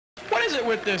is it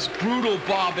with this brutal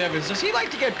Bob Evans? Does he like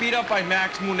to get beat up by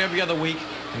Max Moon every other week?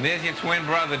 And there's your twin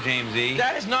brother, James E.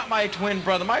 That is not my twin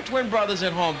brother. My twin brother's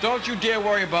at home. Don't you dare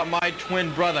worry about my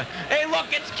twin brother. Hey, look,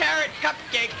 it's Carrot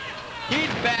Cupcake.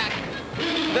 He's back.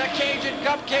 The Cajun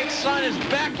Cupcake's son is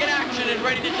back in action and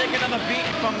ready to take another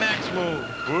beating from Max Moon.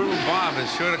 Brutal Bob is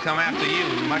sure to come after you,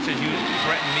 much as you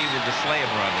threatened me with the Slayer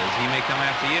brothers. He may come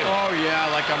after you. Oh,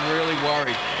 yeah, like I'm really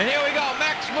worried. And here we go.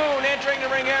 Max Moon entering the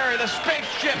ring area. The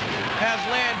spaceship has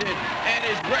landed and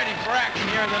is ready for action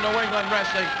here in the New England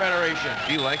Wrestling Federation.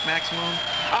 Do you like Max Moon?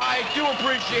 I do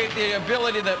appreciate the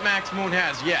ability that Max Moon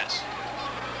has, yes.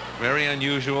 Very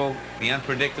unusual, the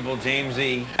unpredictable James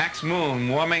E. Max Moon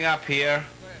warming up here,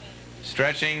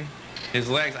 stretching his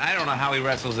legs. I don't know how he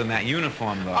wrestles in that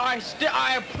uniform, though.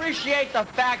 I appreciate the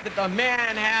fact that the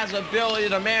man has ability,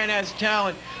 the man has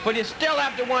talent, but you still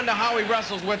have to wonder how he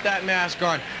wrestles with that mask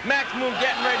on. Max Moon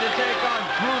getting ready to take on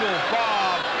brutal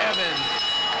Bob Evans.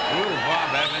 Brutal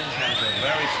Bob Evans has a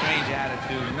very strange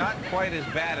attitude. Not quite as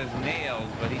bad as Nails,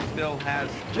 but he still has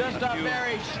just a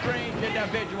very strange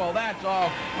individual, that's all.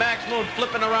 Max Moon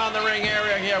flipping around the ring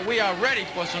area here. We are ready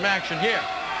for some action here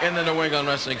in the New England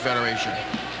Wrestling Federation.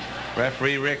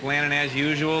 Referee Rich Lannon, as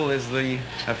usual, is the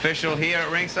official here at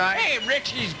ringside. Hey,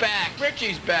 Richie's back.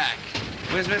 Richie's back.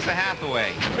 Where's Mr.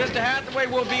 Hathaway? Mr. Hathaway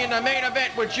will be in the main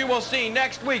event, which you will see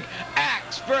next week.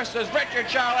 Axe versus Richard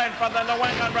Charland for the New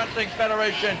England Wrestling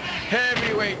Federation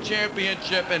Heavyweight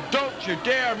Championship. And don't you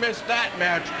dare miss that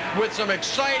match with some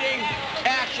exciting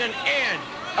action and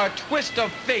a twist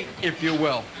of fate, if you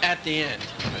will, at the end.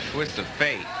 A twist of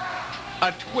fate?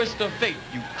 A twist of fate.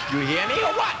 You hear me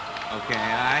or what? Okay,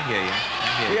 I hear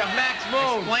you. We have Max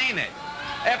Moon. Explain it.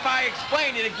 If I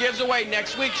explain it, it gives away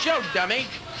next week's show, dummy.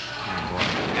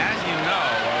 As you know,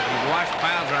 if you've watched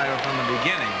Piledriver from the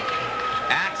beginning,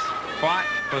 Axe fought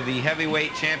for the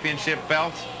heavyweight championship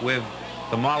belt with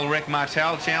the model Rick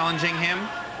Martel challenging him,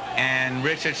 and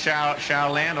Richard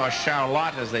Charland, or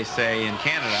Charlotte as they say in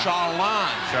Canada,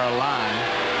 Charland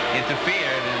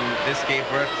interfered, and this gave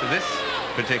birth to this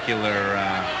particular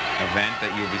event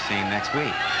that you'll be seeing next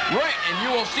week. Right, and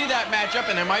you will see that matchup,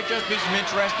 and there might just be some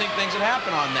interesting things that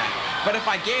happen on that. But if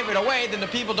I gave it away, then the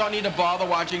people don't need to bother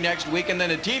watching next week, and then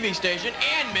the TV station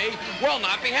and me will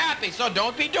not be happy. So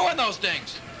don't be doing those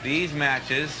things. These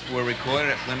matches were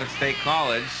recorded at Plymouth State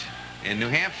College in New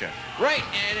Hampshire. Right,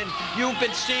 and you've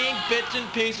been seeing bits and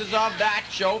pieces of that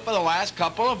show for the last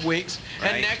couple of weeks.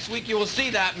 Right. And next week you will see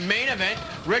that main event,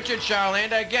 Richard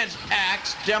Charland against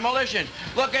Axe Demolition.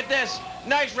 Look at this.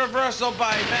 Nice reversal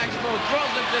by Max Moon. Throws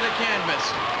him to the canvas.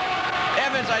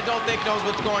 Evans, I don't think, knows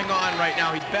what's going on right now.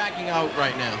 He's backing out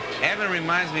right now. Evan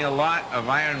reminds me a lot of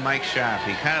Iron Mike Sharp.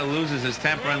 He kind of loses his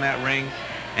temper in that ring,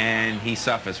 and he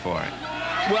suffers for it.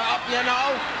 Well, you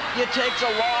know, it takes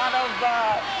a lot of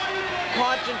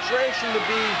concentration to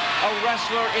be a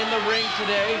wrestler in the ring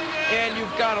today, and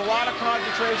you've got a lot of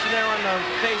concentration there on the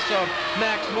face of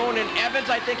Max Moon, and Evans,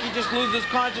 I think he just loses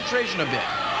concentration a bit.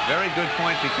 Very good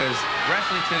point, because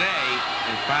wrestling today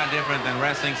is far different than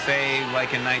wrestling, say,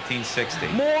 like in 1960.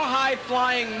 More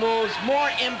high-flying moves, more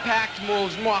impact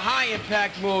moves, more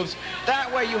high-impact moves.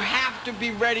 That way you have to be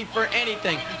ready for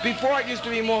anything. Before it used to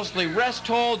be mostly rest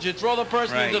holds, you throw the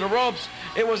person into the ropes.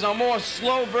 It was a more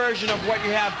slow version of what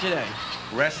you have today.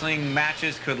 Wrestling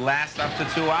matches could last up to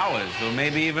 2 hours, or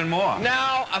maybe even more.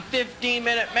 Now, a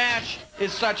 15-minute match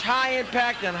is such high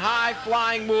impact and high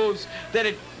flying moves that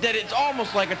it's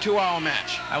almost like a 2-hour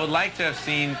match. I would like to have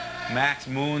seen Max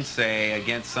Moon, say,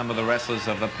 against some of the wrestlers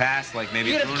of the past, like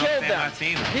maybe Bruno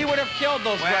Sammartino. He would have killed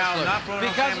those wrestlers. Not Bruno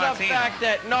because Sammartino. of the fact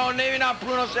that, no, maybe not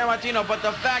Bruno Sammartino, but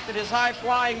the fact that his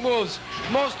high-flying moves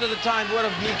most of the time would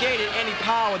have negated any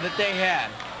power that they had.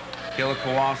 Killer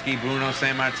Kowalski, Bruno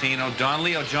Sammartino, Don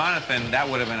Leo Jonathan, that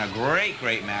would have been a great,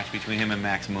 great match between him and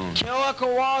Max Moon. Killer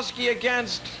Kowalski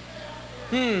against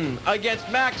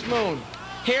Max Moon.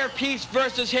 Hairpiece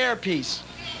versus hairpiece.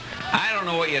 I don't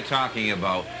know what you're talking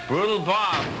about. Brutal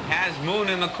Bob has Moon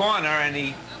in the corner,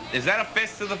 and is that a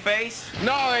fist to the face?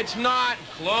 No, it's not.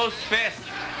 Close fist.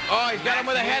 Oh, he's got him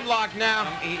with a headlock now.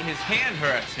 His hand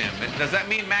hurts him. Does that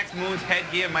mean Max Moon's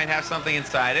headgear might have something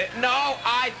inside it? No,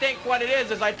 I think what it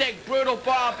is I think Brutal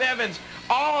Bob Evans,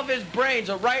 all of his brains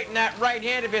are right in that right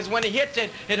hand of his. When he hits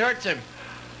it, it hurts him.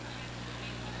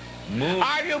 Moon.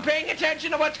 Are you paying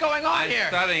attention to what's going on here? I'm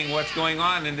studying what's going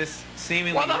on in this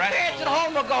seemingly rest hold. Well, the fans at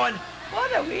home are going,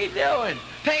 what are we doing?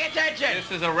 Pay attention.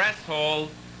 This is a rest hold.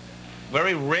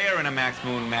 Very rare in a Max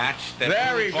Moon match.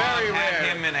 Very, very rare.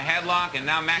 Had him in a headlock, and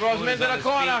now Max Moon is into on the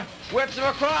corner, whips him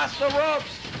across the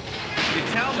ropes. You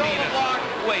tell me to talk.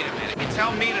 Wait a minute. You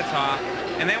tell me to talk,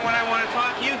 And then when I want to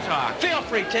talk, you talk. Feel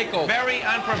free, take over. Very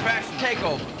unprofessional. Take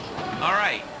over. All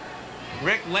right.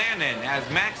 Rick Lannon, as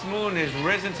Max Moon is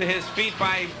risen to his feet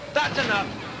by... That's enough.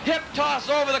 Hip toss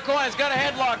over the corner. He's got a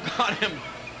headlock on him.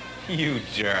 You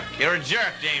jerk. You're a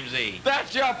jerk, James E.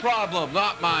 That's your problem,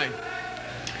 not mine.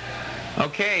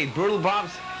 Okay, Brutal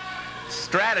Bob's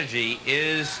strategy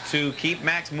is to keep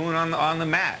Max Moon on the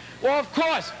mat. Well, of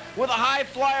course. With a high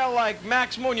flyer like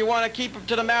Max Moon, you want to keep him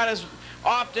to the mat as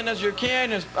often as you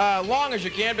can, as long as you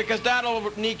can, because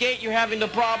that'll negate you having the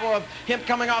problem of him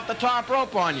coming off the top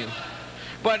rope on you.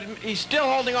 But he's still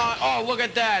holding on. Oh, look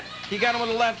at that. He got him with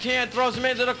the left hand, throws him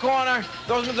into the corner,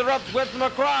 throws him into the ropes, whips him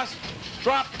across,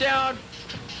 drop down.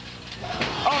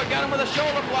 Oh, he got him with a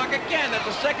shoulder block again. That's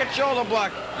the second shoulder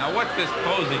block. Now, what's this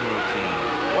posing routine?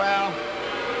 Well,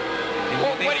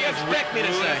 what do you expect me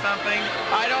to say? Something?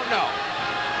 I don't know.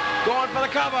 Going for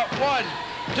the cover. 1,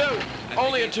 2.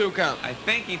 Only a 2 count. I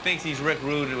think he thinks he's Rick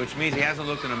Rude, which means he hasn't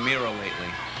looked in a mirror lately.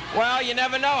 Well, you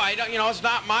never know. I don't. You know, it's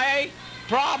not my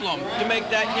problem to make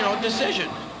that, you know, decision.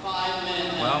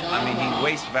 Well, I mean, he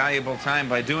wastes valuable time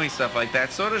by doing stuff like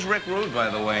that. So does Rick Rude, by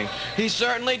the way. He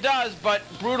certainly does, but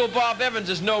Brutal Bob Evans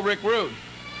is no Rick Rude.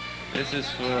 This is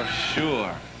for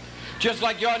sure. Just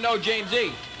like you're no James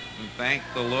E. And thank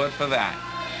the Lord for that.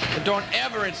 And don't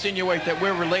ever insinuate that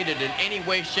we're related in any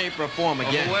way, shape, or form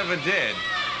again. Well, whoever did,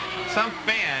 some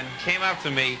fan came up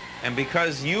to me, and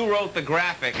because you wrote the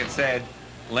graphic, it said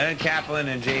Leonard Kaplan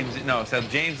and James... No, it said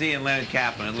James E. and Leonard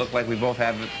Kaplan. It looked like we both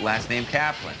have the last name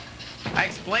Kaplan. I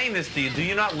explained this to you. Do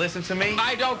you not listen to me?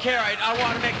 I don't care. I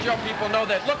want to make sure people know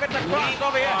that. Look at the cross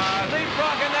over here.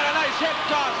 Leapfrog, and then a nice hip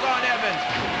toss on Evans.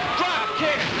 Drop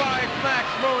kick by Max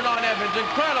Moon on Evans.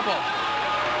 Incredible.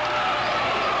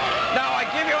 Now, I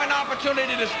give you an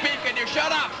opportunity to speak, and you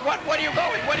shut up. What are you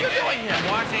going? What are you doing here?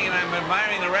 I'm watching, and I'm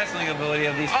admiring the wrestling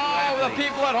ability of these two athletes. The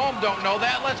people at home don't know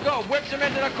that. Let's go. Whips him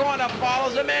into the corner.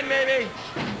 Follows him in, maybe.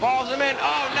 Follows him in.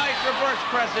 Oh, nice reverse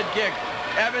crescent kick.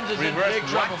 Evans is in big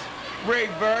trouble.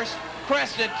 Reverse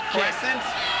crescent kick.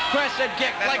 Crescent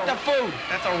kick, that's like the food.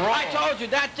 That's a roll. I told you,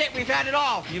 that's it. We've had it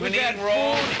all. You've We've been had eating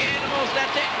rolls. Food, animals,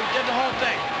 that's it. We did the whole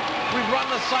thing. We've run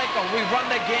the cycle. We've run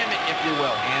the gamut, if you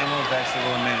will. Animal,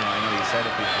 vegetable, and mineral. I know you said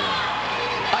it before.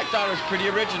 I thought it was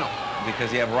pretty original.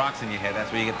 Because you have rocks in your head.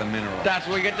 That's where you get the minerals. That's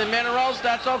where we get the minerals.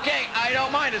 That's okay. I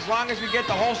don't mind as long as we get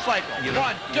the whole cycle. 1, 2.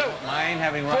 You don't mind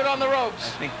having rocks? Foot on the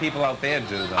ropes. I think people out there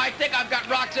do, though. I think I've got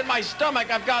rocks in my stomach.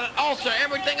 I've got an ulcer.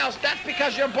 Everything else. That's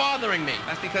because you're bothering me.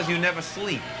 That's because you never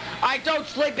sleep. I don't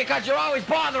sleep because you're always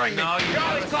bothering me. No, you're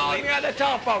always calling me on the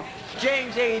telephone.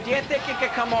 James E., do you think you could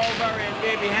come over and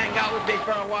maybe hang out with me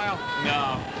for a while?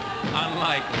 No,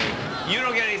 unlikely. You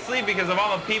don't get any sleep because of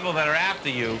all the people that are after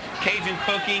you. Cajun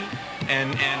Cookie and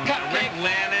Rick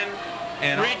Lannon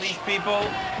and all these people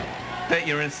that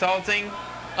you're insulting.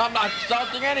 I'm not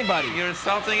insulting anybody. You're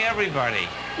insulting everybody.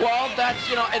 Well, that's,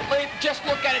 you know, at least just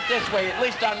look at it this way. At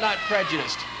least I'm not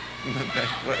prejudiced.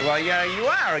 Well, yeah, you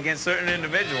are against certain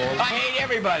individuals. I hate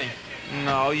everybody.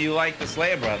 No, you like the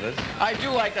Slayer brothers. I do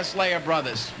like the Slayer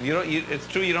brothers. It's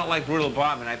true you don't like Brutal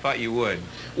Bob, and I thought you would.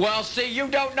 Well, see, you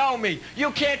don't know me. You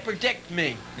can't predict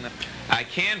me. I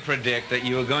can predict that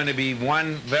you are going to be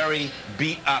one very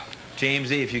beat-up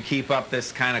James E. if you keep up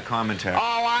this kind of commentary.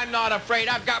 Oh, I'm not afraid.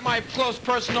 I've got my close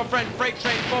personal friend, Freight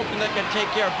Train Fulton, that can take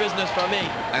care of business for me.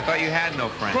 I thought you had no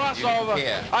friends. Crossover.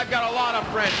 I've got a lot of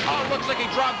friends. Oh, it looks like he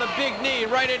dropped the big knee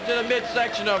right into the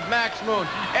midsection of Max Moon.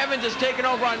 Evans is taking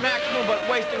over on Max Moon, but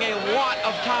wasting a lot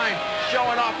of time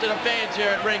showing off to the fans here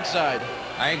at ringside.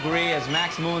 I agree, as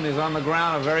Max Moon is on the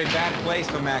ground, a very bad place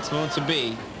for Max Moon to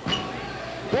be.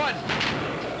 1.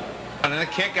 And then a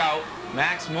kick out.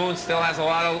 Max Moon still has a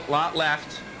lot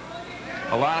left.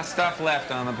 A lot of stuff left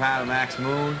on the part of Max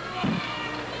Moon.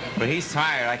 But he's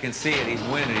tired. I can see it. He's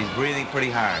winning. He's breathing pretty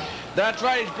hard. That's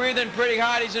right. He's breathing pretty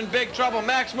hard. He's in big trouble.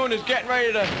 Max Moon is getting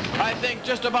ready to, I think,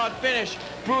 just about finish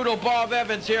Brutal Bob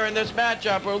Evans here in this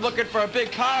matchup. We're looking for a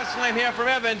big power slam here from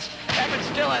Evans. Evans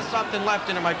still has something left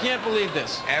in him. I can't believe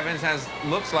this. Evans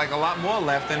looks like a lot more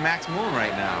left than Max Moon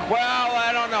right now. Well,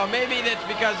 I don't know. Maybe that's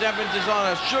because Evans is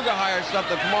on a sugar high or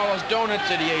something from all those donuts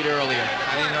that he ate earlier.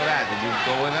 I didn't know that. Did you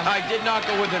go with him? I did not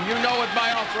go with him. You know with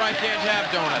my ulcer I can't have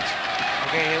donuts.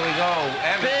 Okay, here we go.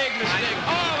 Evans. Big mistake.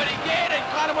 Oh, and he did. He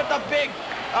caught him with the big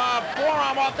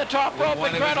forearm off the top rope.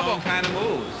 Incredible. One of his own kind of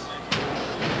moves.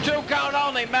 2 count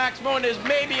only. Max Moon is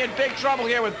maybe in big trouble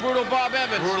here with Brutal Bob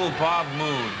Evans. Brutal Bob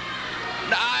Moon.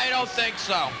 I don't think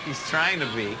so. He's trying to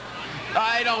be.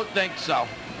 I don't think so.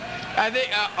 I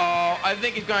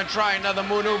think he's going to try another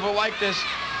maneuver like this.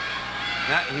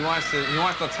 He wants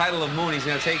the title of Moon. He's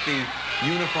going to take the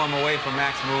uniform away from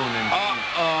Max Moon. And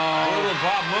Brutal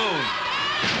Bob Moon.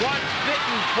 Once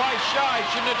bitten, twice shy.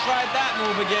 Shouldn't have tried that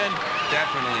move again.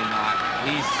 Definitely not.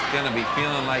 He's going to be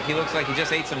feeling like he looks like he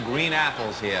just ate some green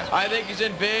apples here. I think he's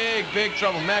in big, big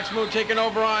trouble. Max Moon taking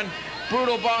over on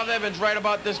Brutal Bob Evans right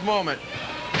about this moment.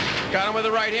 Got him with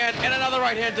the right hand and another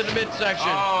right hand to the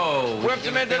midsection. Oh, whips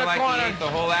him into the like corner. He ate the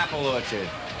whole apple orchard.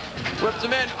 Whips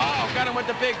him in. Oh, got him with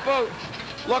the big boot.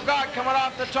 Look out, coming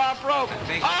off the top rope.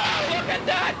 Oh, look at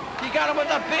that. He got him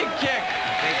with a big kick.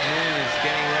 I think Moon is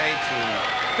getting ready to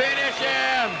finish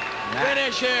him.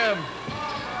 Finish him.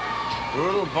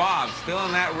 Brutal Bob still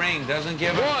in that ring. Doesn't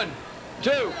give up. 1,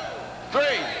 2, 3,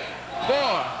 4,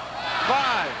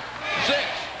 5, 6,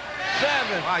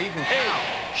 7, wow, you can 8. count.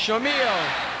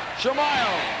 Shamail.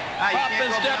 Hop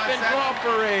and Step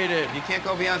Incorporated. You can't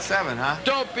go beyond 7, huh?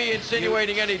 Don't be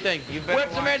insinuating anything.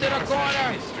 Whips him into the corner.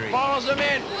 History. Follows him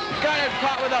in. Got him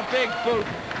caught with a big boot.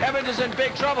 Evans is in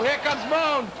big trouble. Here comes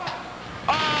Moon.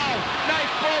 Oh,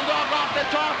 nice bulldog off the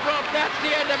top rope. That's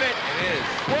the end of it. It is.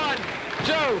 1,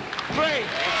 2, 3.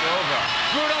 It's over.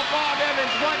 Brutal Bob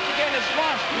Evans once again has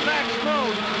lost to Max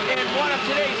Moon in one of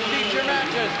today's feature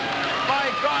matches. My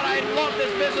God, I love this.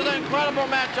 This is an incredible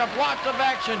matchup. Lots of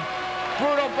action.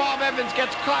 Brutal Bob Evans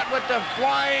gets caught with the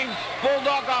flying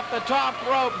bulldog off the top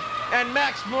rope. And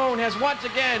Max Moon has once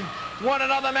again won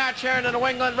another match here in the New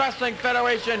England Wrestling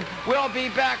Federation. We'll be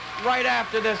back right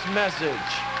after this message.